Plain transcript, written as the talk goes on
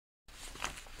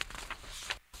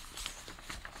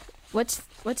What's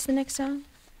the next song?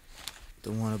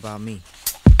 The one about me.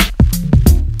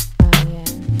 Oh yeah,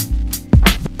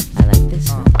 I like this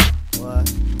one.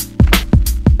 What?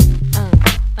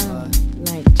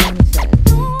 Like Johnny said.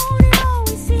 Don't it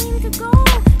always seem to go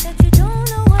that you don't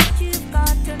know what you've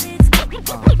got till it's gone?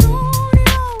 Don't it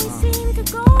always seem to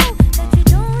go that you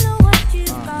don't know what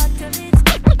you've got till it's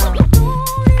gone?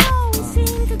 Don't it always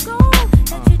seem to go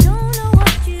that you don't know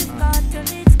what you've got till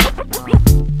it's gone?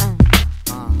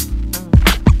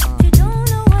 You don't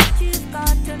know what you've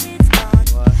got till it's gone.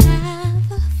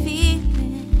 Have a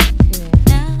feeling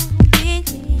now,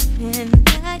 believing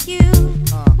that you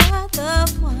were the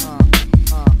one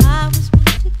I was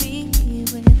meant to be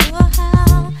with. Oh,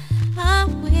 how I'm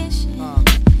wishing,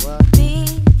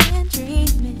 being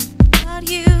dreaming about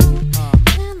you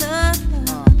and the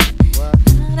love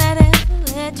that ever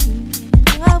let you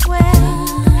in love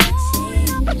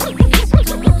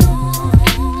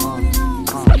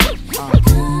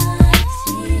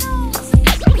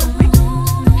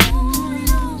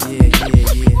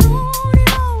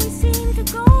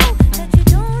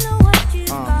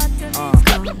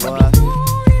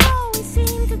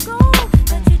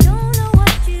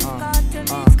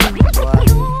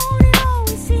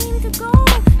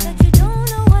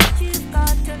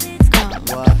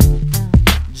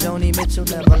Mitchell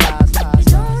never lies.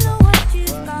 don't know what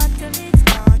you've got till it's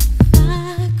gone.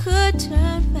 I could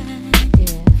turn back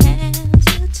hands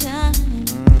to time,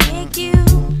 make you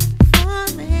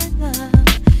fall in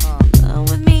love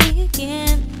with me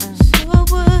again. So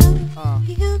would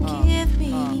you give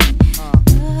me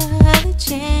another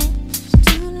chance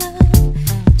to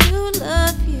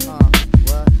love you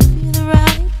the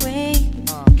right way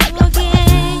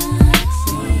again?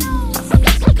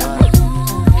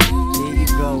 Here you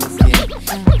go again.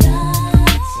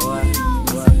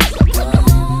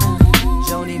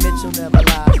 Joni Mitchell never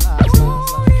lies.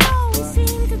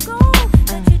 Seem to go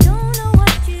that you don't know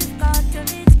what you've got till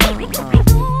it's gone.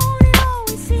 Don't it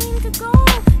always seem to go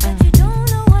that you don't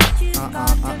know what you've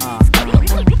got till it's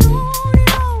gone. Don't it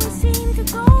always seem to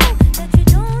go that you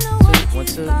don't know what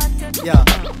you've got till it's gone. Yeah,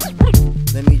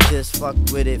 let me just fuck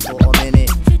with it for a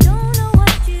minute. You don't know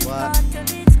what you've got till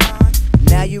it's gone.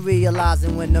 Now you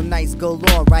realizing when them nights go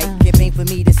long, right? It ain't for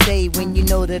me to say when you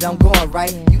know that I'm gone,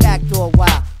 right? You act all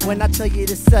wild when I tell you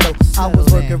to settle. I was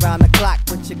working around the clock,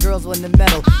 but your girls on the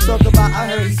metal. Talk about I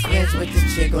heard he's friends with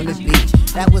this chick on the beach.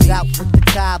 That was out with the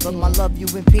tie, but my love you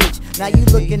impeach. Now you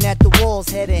looking at the walls,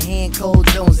 head in hand, cold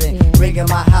jonesing. Rigging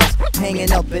my house,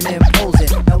 hanging up and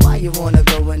imposing. Now why you wanna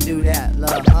go and do that,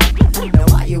 love, huh? Now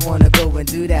why you wanna go and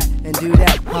do that,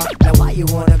 huh? Now why you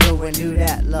wanna go and do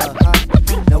that, love, huh?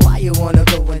 Now why you wanna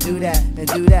go and do that,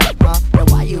 huh? Now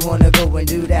why you wanna go and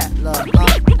do that, love,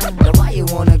 huh? Now why you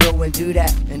wanna go and do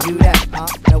that, huh?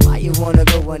 Now why you wanna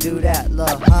go and do that,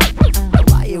 love, huh? Now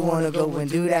why you wanna go and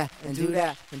do that, and do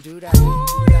that.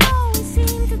 Don't it always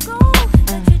seem to go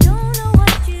that you don't know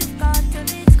what you've got till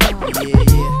it's gone? Yeah.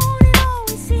 Don't it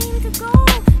always seem to go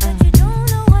that you don't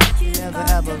know what you've Never got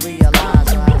ever till it's realize,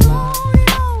 right? Don't it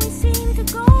always seem to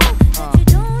go that you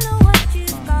don't know what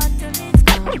you've got till it's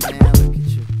gone? Man, look at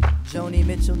you. Joni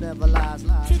Mitchell never lies.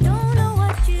 You don't know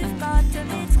what you've got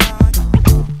till it's gone.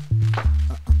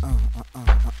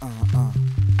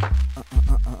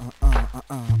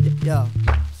 Yo,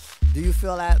 do you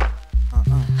feel that?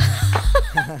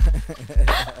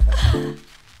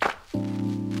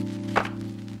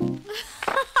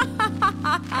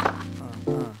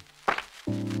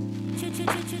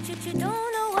 You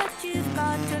don't know what you've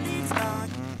got till it's gone.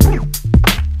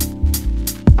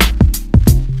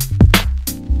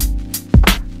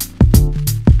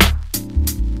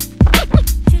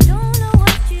 You don't know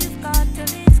what you've got till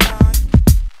it's gone.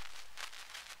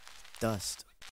 Dust.